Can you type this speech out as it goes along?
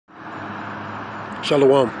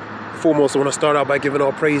Shalom. Foremost, I want to start out by giving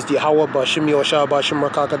all praise to Yahweh, Bashim Yoshua, Bashim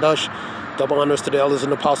Rakakadash. Double honors to the elders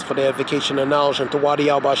and apostles for their edification and knowledge, and to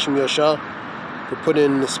Wadiyah, Bashim Yoshua, for putting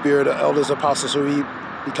in the spirit of elders and apostles so we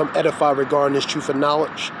become edified regarding this truth and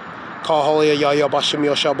knowledge. Call holy Yahweh, Bashim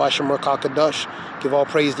Yoshua, Bashim Rakakadash. Give all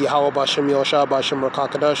praise to Yahweh, Bashim Yoshua, Bashim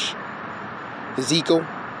Rakakadash. Ezekiel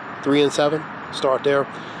 3 and 7. Start there.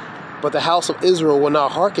 But the house of Israel will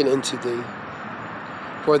not hearken unto thee,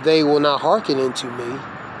 for they will not hearken unto me.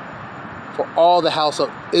 For all the house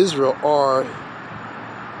of Israel are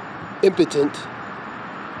impotent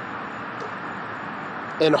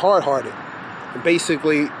and hard-hearted. And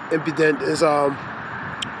basically, impotent is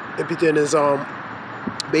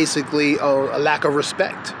basically a lack of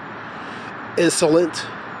respect, insolent,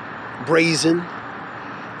 brazen,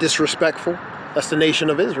 disrespectful. That's the nation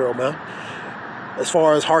of Israel, man. As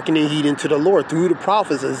far as hearkening heed into the Lord through the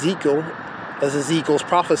prophets, Ezekiel, as Ezekiel's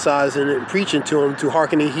prophesizing and preaching to him to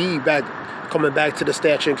hearkening heed back, coming back to the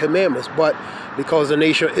statutes and commandments. But because the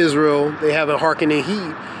nation of Israel, they haven't hearkened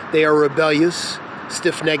heed, they are rebellious,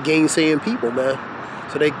 stiff-necked, gainsaying people, man.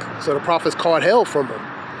 So the prophets caught hell from them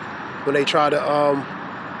when they try to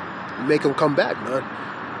make them come back, man.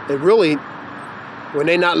 They really, when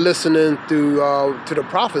they're not listening to the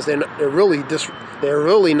prophets, they're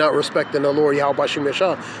really not respecting the Lord Yahweh Bashim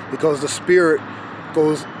Yeshua, because the spirit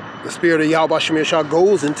of Yahweh Bashim Yeshua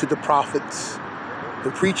goes into the prophets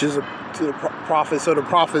and preaches to the prophets, so the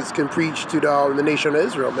prophets can preach to the nation of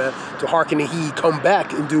Israel, man, to hearken and heed, come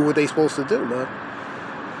back and do what they're supposed to do, man.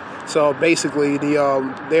 So basically,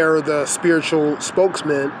 they're the spiritual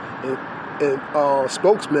spokesmen and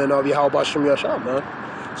spokesmen of Yahweh Bashim Yeshua, man.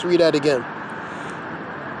 Let's read that again.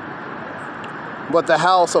 But the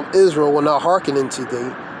house of Israel will not hearken unto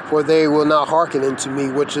thee, for they will not hearken unto me,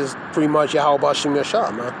 which is pretty much Yahweh Bashim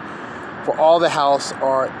Yeshua, man. For all the house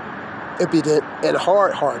are impudent and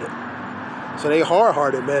hard-hearted. So they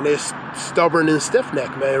hard-hearted, man. They're stubborn and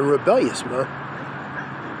stiff-necked, man, and rebellious, man.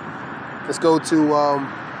 Let's go to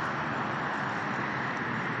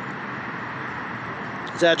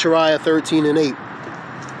Zechariah 13 and 8.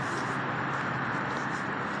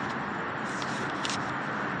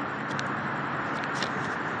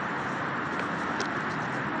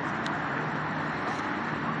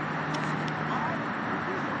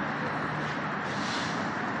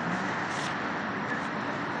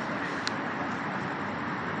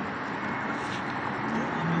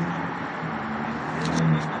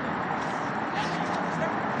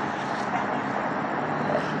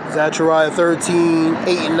 Zechariah 13, 8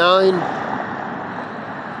 and 9.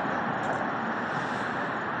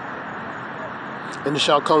 And it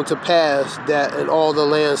shall come to pass that in all the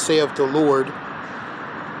land, saith the Lord,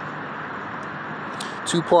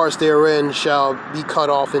 two parts therein shall be cut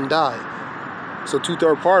off and die. So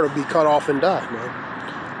 2/3 part will be cut off and die, man.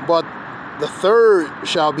 But the third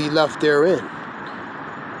shall be left therein.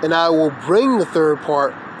 And I will bring the third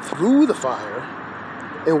part through the fire,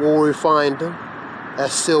 and will refine them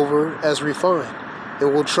as silver as refined,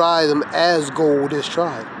 and will try them as gold is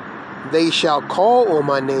tried. They shall call on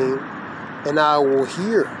my name, and I will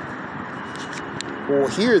hear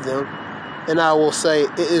them, and I will say,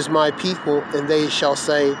 it is my people, and they shall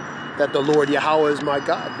say that the Lord Yahweh is my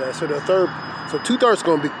God, man. So 2/3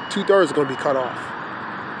 going to be cut off.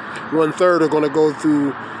 1/3 are going to go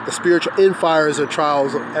through the spiritual infires of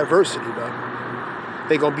trials of adversity, man.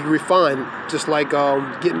 They're going to be refined, just like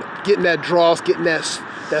getting that dross, getting that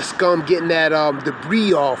scum, getting that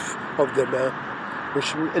debris off of them, man.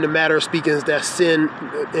 Which, in a matter of speaking, is that sin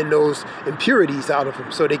and those impurities out of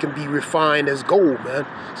them, so they can be refined as gold, man.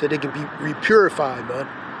 So they can be repurified, man.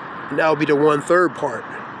 And that will be the 1/3 part.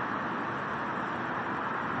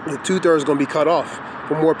 The 2/3 is going to be cut off.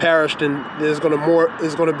 For more perish than there's going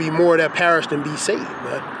to be more that perish than be saved,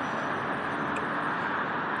 man.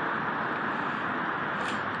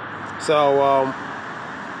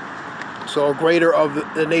 So greater of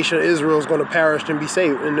the nation of Israel is going to perish and be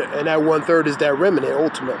saved, and that 1/3 is that remnant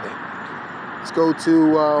ultimately. Let's go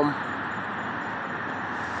to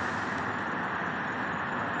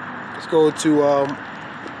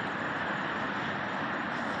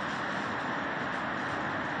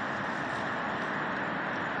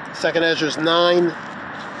 2nd Ezra 9.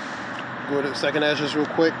 Go to 2nd Ezra real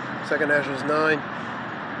quick. 2nd Ezra 9.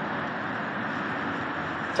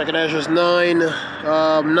 2nd Ezra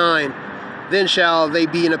 9. Then shall they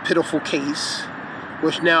be in a pitiful case,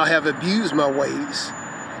 which now have abused my ways,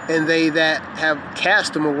 and they that have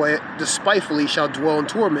cast them away despitefully shall dwell in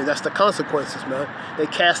torment. That's the consequences, man. They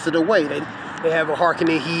cast it away. They haven't hearkened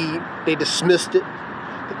and heed. They dismissed it.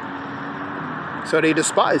 So they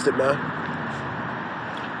despised it, man.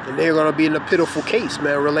 And they're going to be in a pitiful case,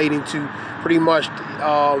 man, relating to pretty much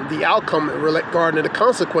the outcome regarding the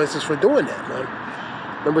consequences for doing that, man.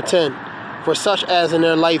 Number 10, for such as in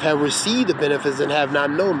their life have received the benefits and have not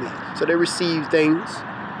known me. So they receive things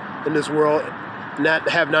in this world,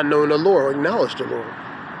 have not known the Lord or acknowledged the Lord.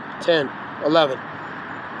 10, 11.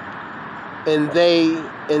 And they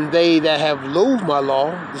that have loathed my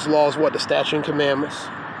law, this law is what? The statute and commandments,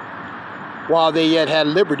 while they yet had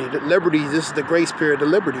liberty. The liberty, this is the grace period of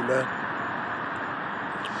liberty, man.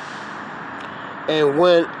 And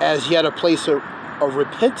when as yet a place of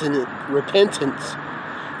repentance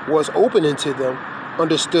was open unto them,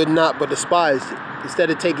 understood not but despised it. Instead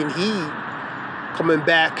of taking heed, coming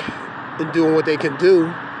back and doing what they can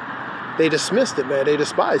do, they dismissed it, man. They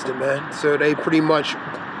despised it, man. So they pretty much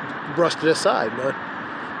brushed it aside, man.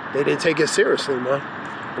 They didn't take it seriously, man.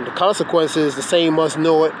 And the consequence is the same must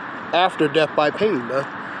know it after death by pain, man.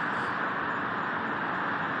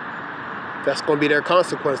 That's going to be their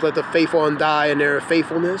consequence. Let the faithful die in their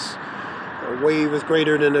faithfulness. A wave is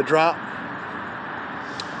greater than a drop.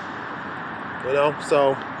 You know,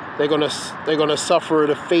 so they're gonna suffer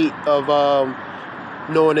the fate of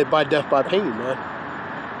knowing it by death by pain, man.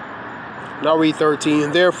 Now read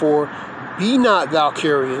 13. Therefore, be not thou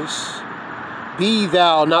curious. Be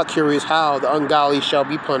thou not curious how the ungodly shall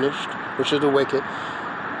be punished, which is the wicked.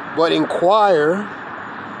 But inquire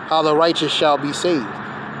how the righteous shall be saved,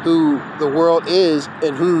 who the world is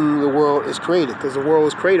and whom the world is created. Because the world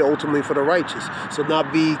was created ultimately for the righteous. So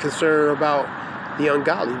not be concerned about the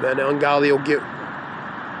ungodly, man. The ungodly will get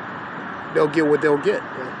what they'll get.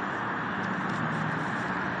 Man.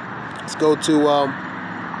 Let's go to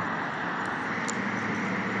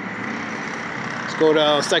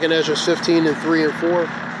 2nd Ezra 15 and 3 and 4.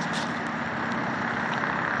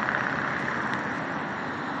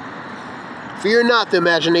 Fear not the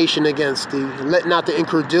imagination against thee, and let not the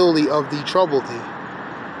incredulity of thee trouble thee,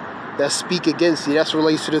 that speak against thee. That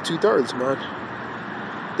relates to the 2/3, man.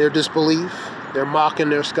 Their disbelief, their mocking,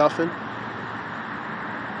 their scoffing.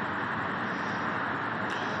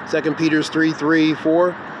 2 Peter 3, 3,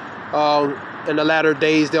 4. In the latter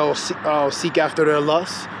days they'll seek after their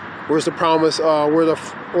lusts. Where's the promise?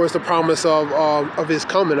 Where's the promise of his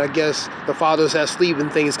coming? I guess the fathers have sleep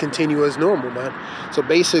and things continue as normal, man. So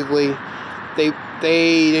basically,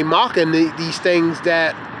 they mocking these things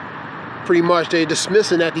that pretty much they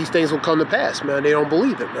dismissing that these things will come to pass, man. They don't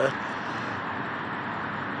believe it, man.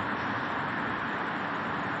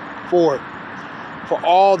 4. For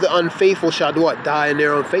all the unfaithful shall do what? Die in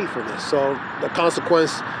their unfaithfulness. So the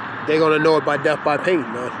consequence, they're gonna know it by death by pain,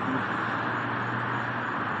 man.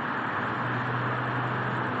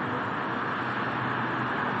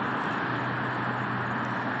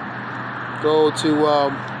 Go to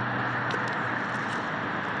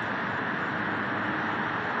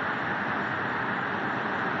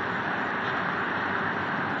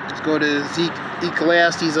let's go to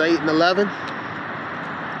Ecclesiastes 8 and 11.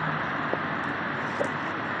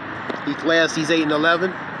 Ecclesiastes 8 and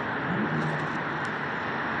 11.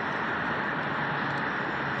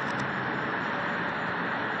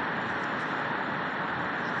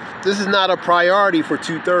 This is not a priority for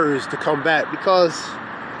 2/3 to come back because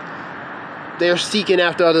they're seeking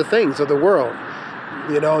after other things of the world.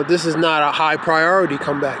 You know, this is not a high priority to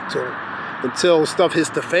come back to. Until stuff hits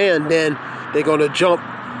the fan, then they're gonna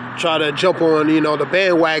try to jump on, you know, the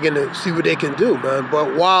bandwagon and see what they can do, man.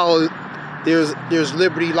 But while there's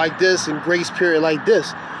liberty like this and grace period like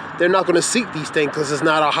this, they're not going to seek these things because it's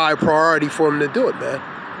not a high priority for them to do it, man,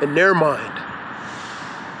 in their mind.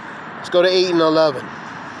 Let's go to 8 and 11.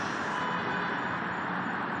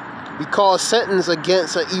 Because sentence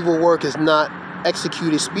against an evil work is not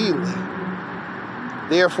executed speedily,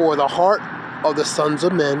 therefore the heart of the sons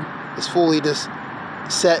of men is fully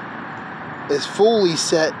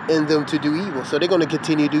set in them to do evil. So they're going to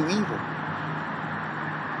continue to do evil.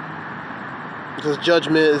 Because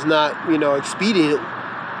judgment is not, you know, expedient.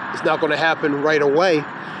 It's not going to happen right away.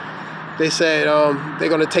 They said they're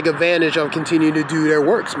going to take advantage of continuing to do their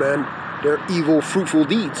works, man. Their evil, fruitful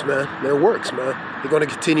deeds, man. Their works, man. They're going to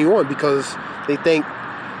continue on because they think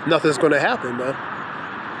nothing's going to happen, man.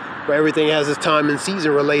 But everything has its time and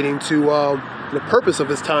season relating to the purpose of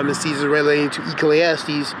its time and season relating to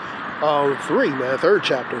Ecclesiastes 3, man. 3rd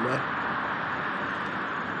chapter, man.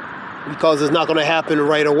 Because it's not going to happen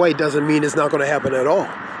right away doesn't mean it's not going to happen at all.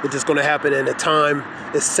 It's just going to happen in the time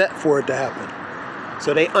it's set for it to happen.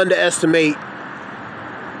 So they underestimate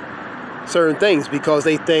certain things because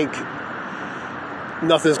they think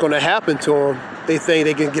nothing's going to happen to them. They think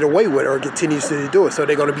they can get away with it or continues to do it. So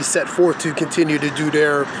they're going to be set forth to continue to do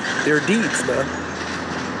their deeds, man.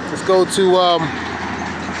 Let's go to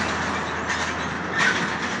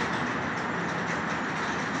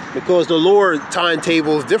Because the Lord's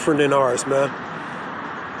timetable is different than ours, man.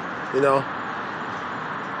 You know.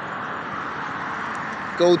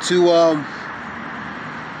 Go to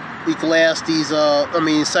Ecclesiastes,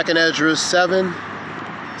 2nd Ezra 7,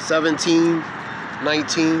 17,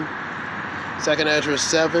 19. 2nd Ezra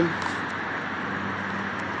 7.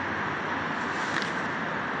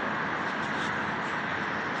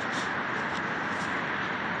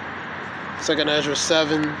 Second Ezra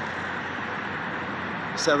 7,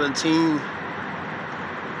 17.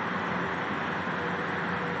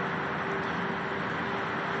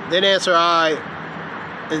 Then answered I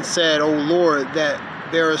and said, O Lord, that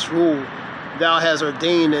bearest rule, thou hast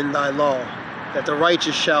ordained in thy law, that the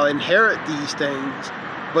righteous shall inherit these things,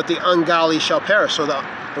 but the ungodly shall perish. So the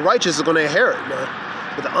righteous is going to inherit, man,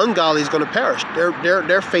 but the ungodly is going to perish.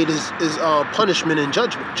 Their fate is punishment and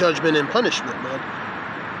judgment, judgment and punishment, man.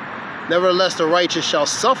 Nevertheless, the righteous shall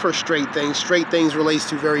suffer straight things. Straight things relates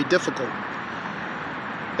to very difficult.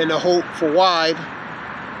 And the hope for wide.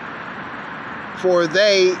 For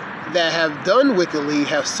they that have done wickedly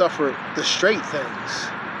have suffered the straight things,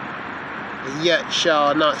 and yet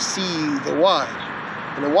shall not see the wide.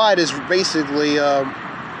 And the wide is basically the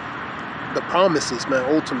promises, man,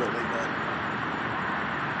 ultimately, man.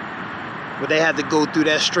 But they had to go through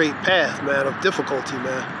that straight path, man, of difficulty,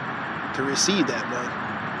 man, to receive that, man.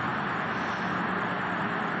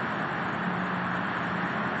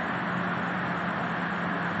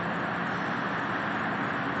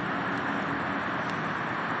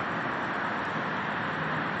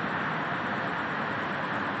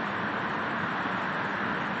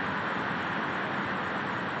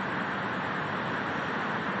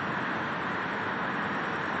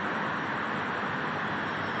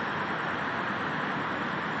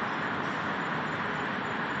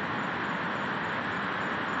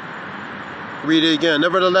 Read it again.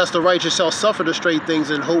 Nevertheless, the righteous shall suffer the straight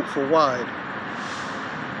things and hope for wide.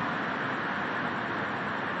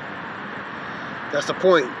 That's the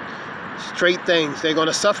point. Straight things. They're going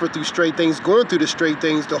to suffer through straight things, going through the straight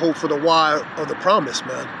things to hope for the wide of the promise,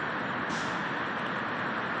 man.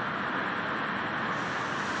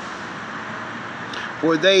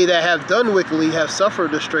 For they that have done wickedly have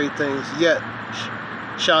suffered the straight things, yet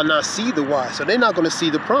shall not see the wide. So they're not going to see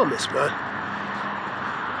the promise, man.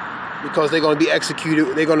 Because they're going to be executed.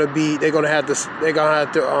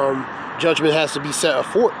 Judgment has to be set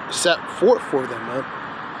forth for them, man.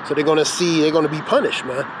 So they're going to be punished,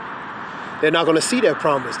 man. They're not going to see their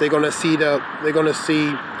promise. They have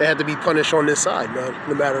to be punished on this side, man, in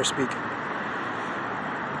the matter of speaking.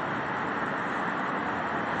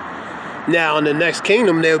 Now, in the next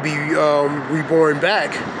kingdom, they'll be reborn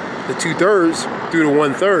back, the 2/3 through the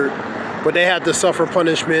 1/3, but they had to suffer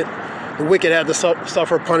punishment. The wicked had to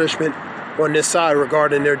suffer punishment on this side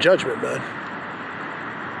regarding their judgment, man.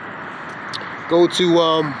 Go to,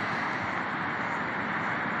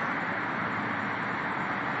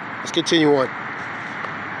 let's continue on.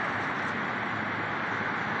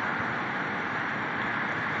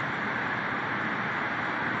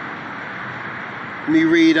 Let me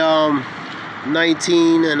read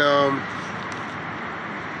 19 and I'll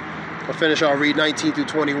read 19 through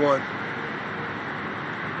 21.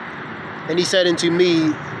 And he said unto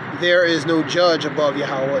me, there is no judge above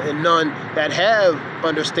Yahweh, and none that have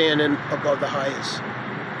understanding above the highest.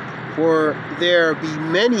 For there be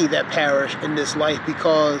many that perish in this life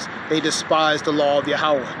because they despise the law of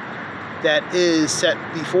Yahweh that is set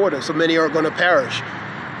before them. So many are going to perish.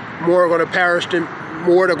 More are going to perish than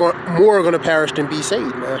be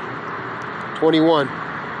saved, man. 21.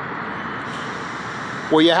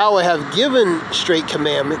 For Yahweh have given straight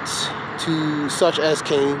commandments to such as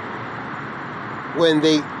came when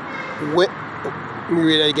they went. Let me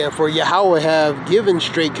read that again. For Yahweh have given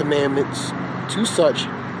straight commandments to such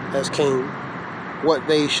as came what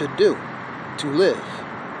they should do to live,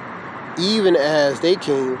 even as they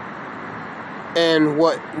came, and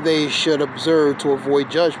what they should observe to avoid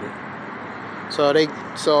judgment. So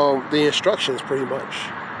the instructions pretty much.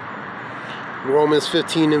 Romans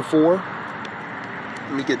 15 and 4.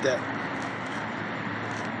 Let me get that.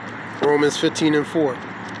 Romans 15 and 4.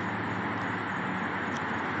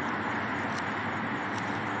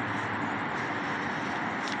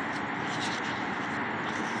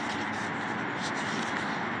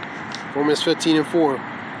 Romans 15 and 4.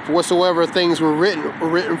 For whatsoever things were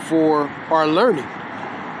written for our learning.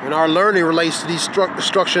 And our learning relates to the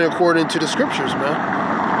instruction according to the scriptures, man.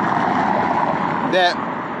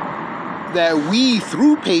 That we,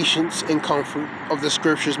 through patience and comfort of the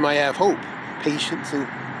scriptures, might have hope. Patience. And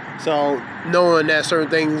so knowing that certain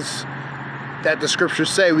things that the scriptures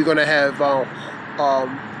say we're going to have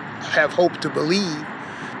hope to believe,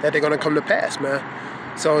 that they're going to come to pass, man.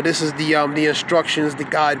 So this is the instructions, the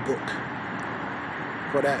guidebook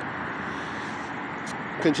for that. Let's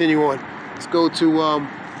continue on. Let's go to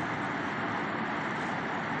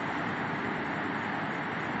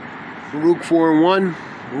Baruch 4:1.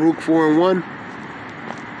 Baruch 4:1.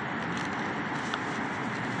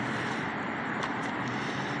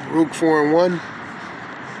 Baruch 4:1.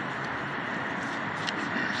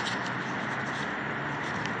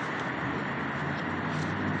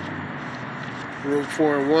 Baruch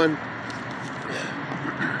 4:1.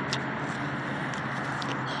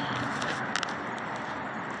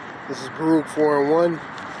 This is Baruch 4:1.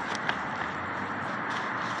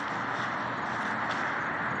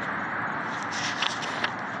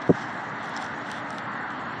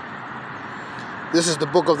 This is the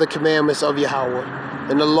book of the commandments of Yahweh,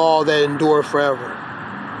 and the law that endure forever.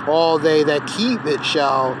 All they that keep it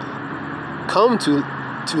shall come to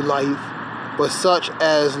life, but such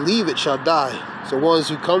as leave it shall die. So ones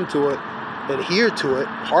who come to it, adhere to it,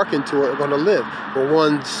 hearken to it, are going to live. But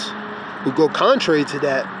ones who go contrary to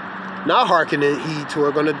that, not hearken and heed to it,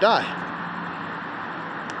 are going to die.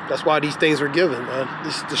 That's why these things were given, man.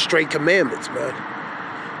 This is the straight commandments, man.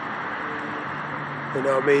 You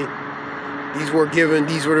know what I mean? These were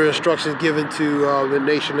the instructions given to the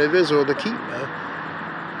nation of Israel to keep, man.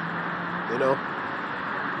 You know?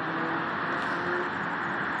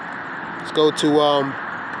 Let's go to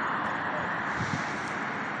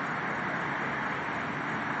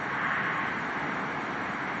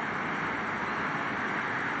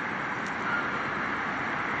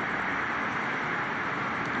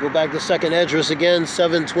go back to 2nd Esdras again,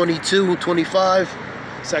 7:22-25.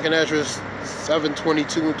 2nd Esdras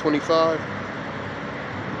 7:22-25.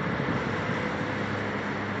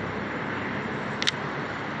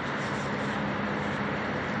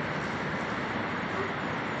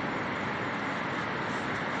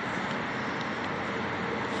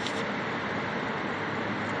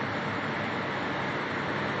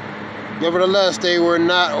 Nevertheless, they were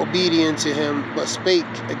not obedient to him, but spake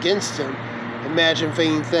against him, imagined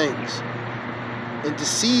vain things, and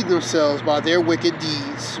deceived themselves by their wicked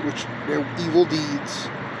deeds, which their evil deeds,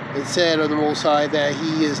 and said of the Most High that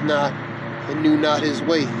he is not, and knew not his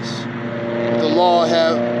ways.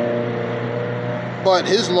 But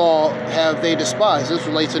his law have they despised. This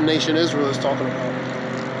relates to the nation Israel is talking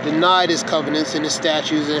about. Denied his covenants and his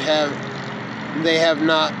statutes, and they have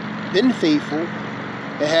not been faithful.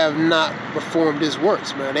 They have not performed his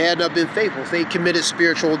works, man. They had not been faithful. They committed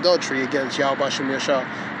spiritual adultery against Yahweh Bashem Yashah,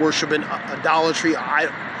 worshiping idolatry,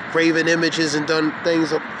 graven images, and done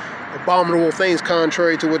things, abominable things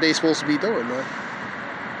contrary to what they're supposed to be doing, man.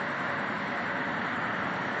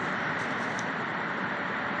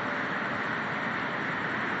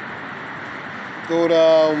 Go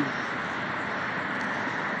to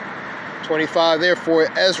 25. Therefore,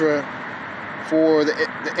 Ezra, for the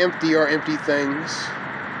empty are empty things,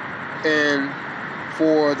 and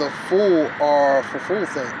for the full are for full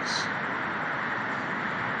things.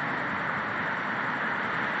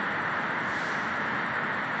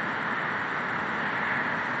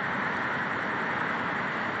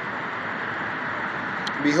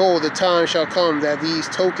 Behold, the time shall come that these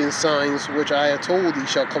token signs which I have told thee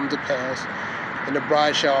shall come to pass, and the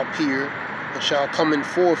bride shall appear, and shall coming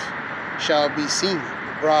forth shall be seen.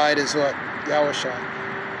 The bride is what? Yahushua.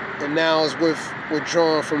 And now is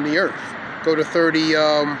withdrawn from the earth. Go to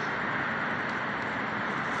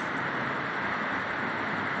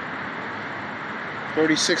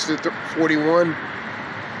 36-41.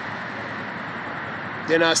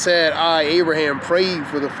 Then I said, I, Abraham, prayed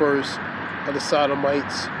for the first of the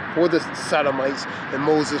Sodomites, and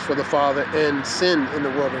Moses for the father, and sinned in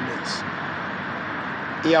the wilderness.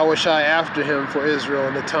 Yahushua after him for Israel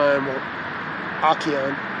in the time of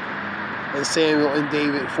Achian, and Samuel and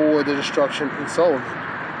David for the destruction, and Solomon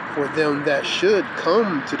for them that should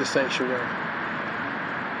come to the sanctuary.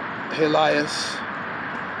 Elias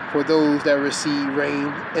for those that receive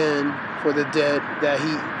rain, and for the dead that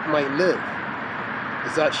he might live.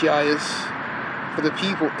 Zacchaeus for the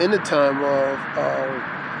people in the time of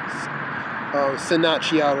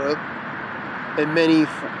Sennacherib, and many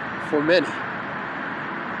for many.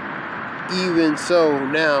 Even so,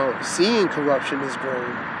 now seeing corruption is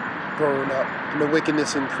grown up, and the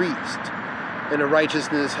wickedness increased, and the righteous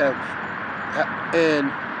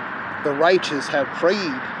have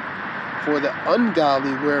prayed for the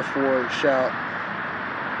ungodly. Wherefore shall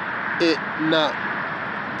it not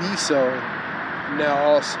be so now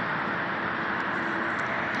also?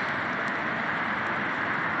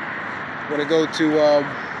 I'm going to go to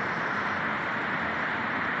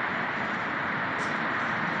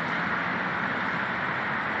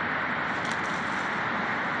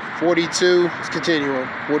 42, let's continue on.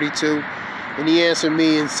 42. And he answered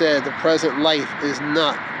me and said, the present life is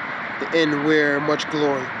not the end where much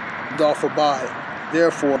glory doth abide.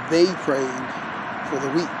 Therefore they prayed for the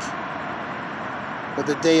weak. But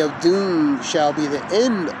the day of doom shall be the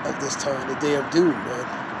end of this time. The day of doom, man.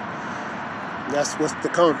 And that's what's to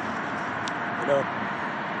come. You know.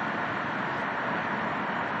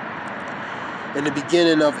 And the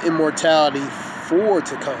beginning of immortality for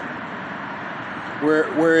to come.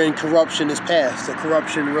 Wherein corruption is past. The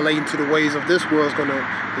corruption relating to the ways of this world is gonna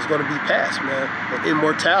be past, man. But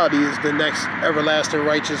immortality is the next everlasting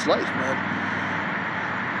righteous life, man.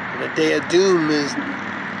 And the day of doom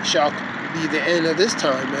shall be the end of this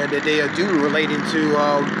time, man. The day of doom relating to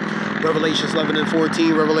Revelations 11 and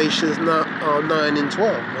 14, Revelations 9 and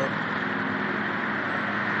 12, man.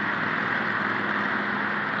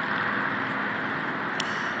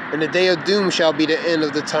 And the day of doom shall be the end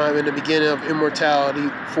of the time and the beginning of immortality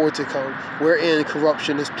for to come, wherein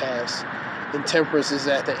corruption is past, intemperance is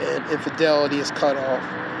at the end, infidelity is cut off,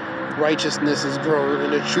 righteousness is grown,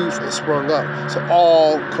 and the truth is sprung up. So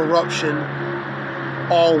all corruption,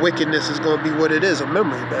 all wickedness is going to be what it is, a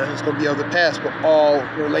memory, man. It's going to be of the past, but all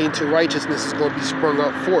relating to righteousness is going to be sprung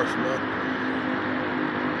up forth, man.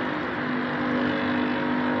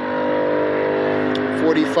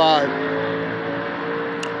 45.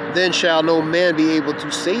 Then shall no man be able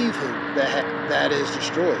to save him that is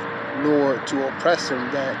destroyed, nor to oppress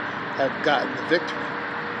him that have gotten the victory.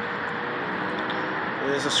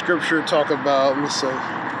 There's a scripture talk about, let me see.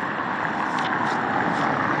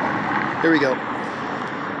 Here we go.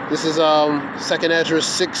 This is 2nd Ezra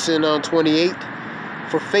 6 and 28.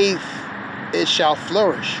 For faith it shall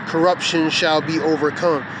flourish, corruption shall be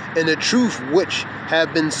overcome, and the truth which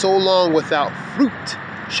have been so long without fruit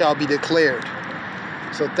shall be declared.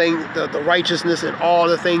 So the righteousness and all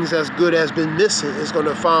the things that's good has been missing is going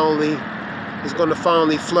to finally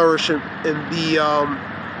flourish and be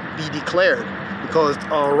declared, because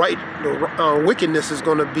wickedness is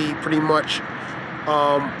going to be pretty much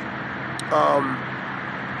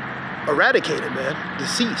eradicated, man,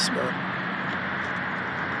 deceased, man.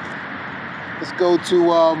 Let's go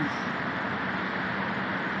to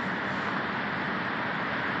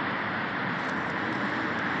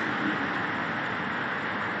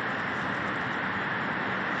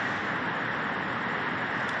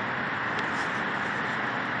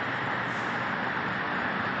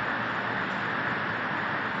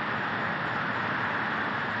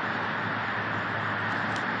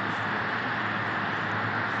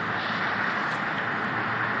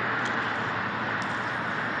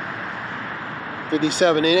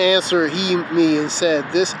 57. In answer he me and said,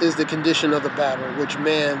 this is the condition of the battle, which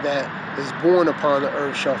man that is born upon the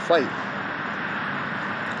earth shall fight.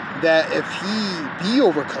 That if he be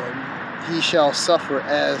overcome, he shall suffer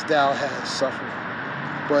as thou hast suffered.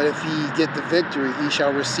 But if he get the victory, he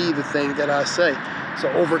shall receive the thing that I say. So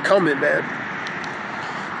overcoming, man.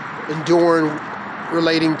 Enduring,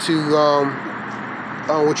 relating to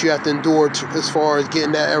what you have to endure as far as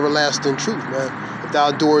getting that everlasting truth, man. If thou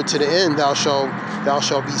endure to the end, thou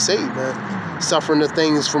shalt be saved, man. Suffering the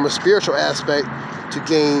things from a spiritual aspect to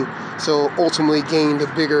gain, so ultimately gain the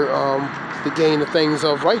bigger, to gain the things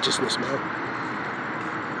of righteousness, man.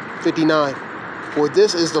 59. For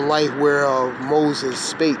this is the life whereof Moses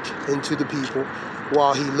spake unto the people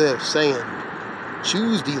while he lived, saying,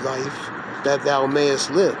 choose thee life, that thou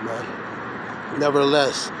mayest live, man.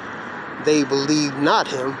 Nevertheless, they believed not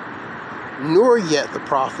him, nor yet the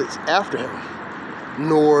prophets after him,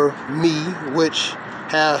 nor me, which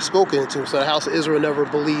have spoken to him. So the house of Israel never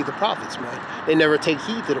believed the prophets, man. They never take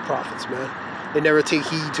heed to the prophets, man. They never take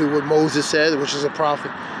heed to what Moses said, which is a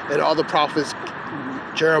prophet, and all the prophets,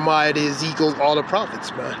 Jeremiah, the Ezekiel, all the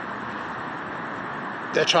prophets, man.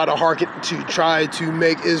 That try to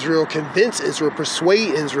make Israel, convince Israel,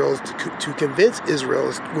 persuade Israel to convince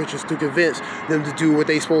Israel, which is to convince them to do what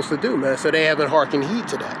they're supposed to do, man. So they haven't hearkened heed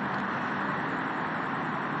to that.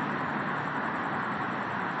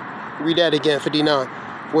 Read that again, 59.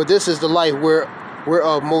 For this is the life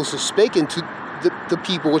whereof Moses spake unto the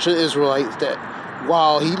people, which are Israelites, that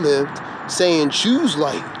while he lived, saying, choose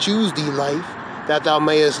life, choose thee life, that thou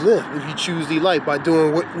mayest live. If you choose thee life by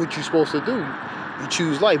doing what you're supposed to do, you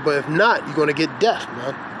choose life. But if not, you're going to get death,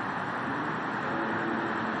 man.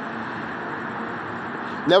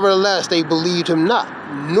 Nevertheless, they believed him not,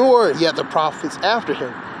 nor yet the prophets after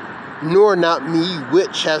him, nor not me,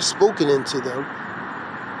 which have spoken unto them,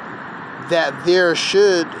 that there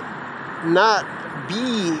should not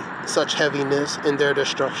be such heaviness in their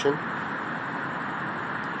destruction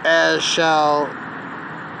as shall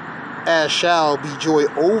be joy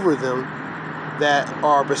over them that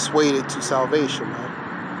are persuaded to salvation, man.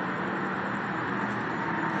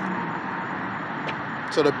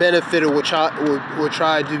 So the benefit will try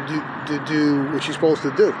to do what you're supposed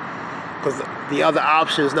to do, because the other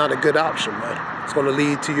option is not a good option, man. It's going to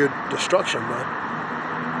lead to your destruction, man.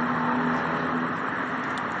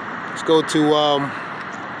 Let's go to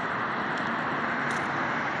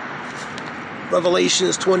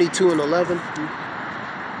Revelations 22 and 11.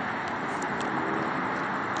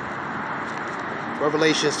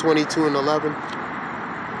 Revelations 22 and 11.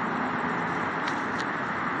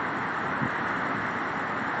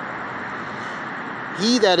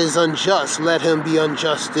 He that is unjust, let him be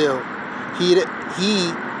unjust still. He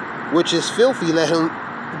which is filthy, let him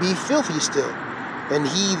be filthy still. And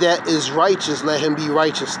he that is righteous, let him be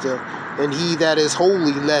righteous still. And he that is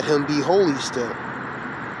holy, let him be holy still.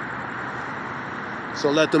 So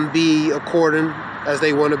let them be according as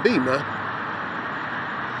they want to be, man.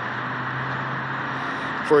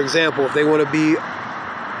 For example, if they want to be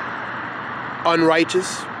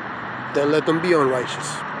unrighteous, then let them be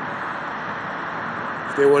unrighteous.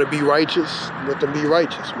 If they want to be righteous, let them be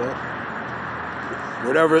righteous, man.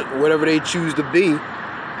 Whatever they choose to be,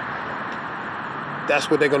 that's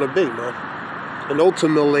what they're going to be, man. And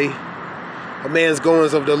ultimately, a man's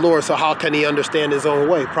goings of the Lord, so how can he understand his own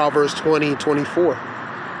way? Proverbs 20:24.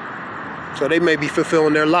 So they may be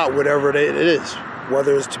fulfilling their lot, whatever it is.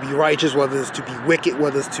 Whether it's to be righteous, whether it's to be wicked,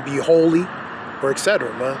 whether it's to be holy, or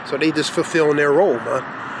etc., man. So they just fulfilling their role, man.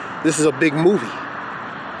 This is a big movie.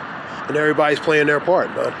 And everybody's playing their part,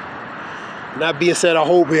 man. And that being said, I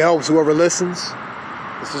hope it helps whoever listens.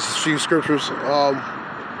 This is a few scriptures. I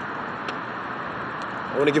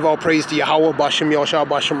want to give all praise to Yahweh, Bashem Yahushua,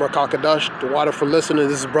 Bashem Rakakadash, the water for listening.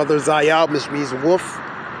 This is Brother Zayab, which means wolf.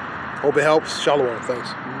 Hope it helps. Shalom.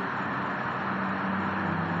 Thanks.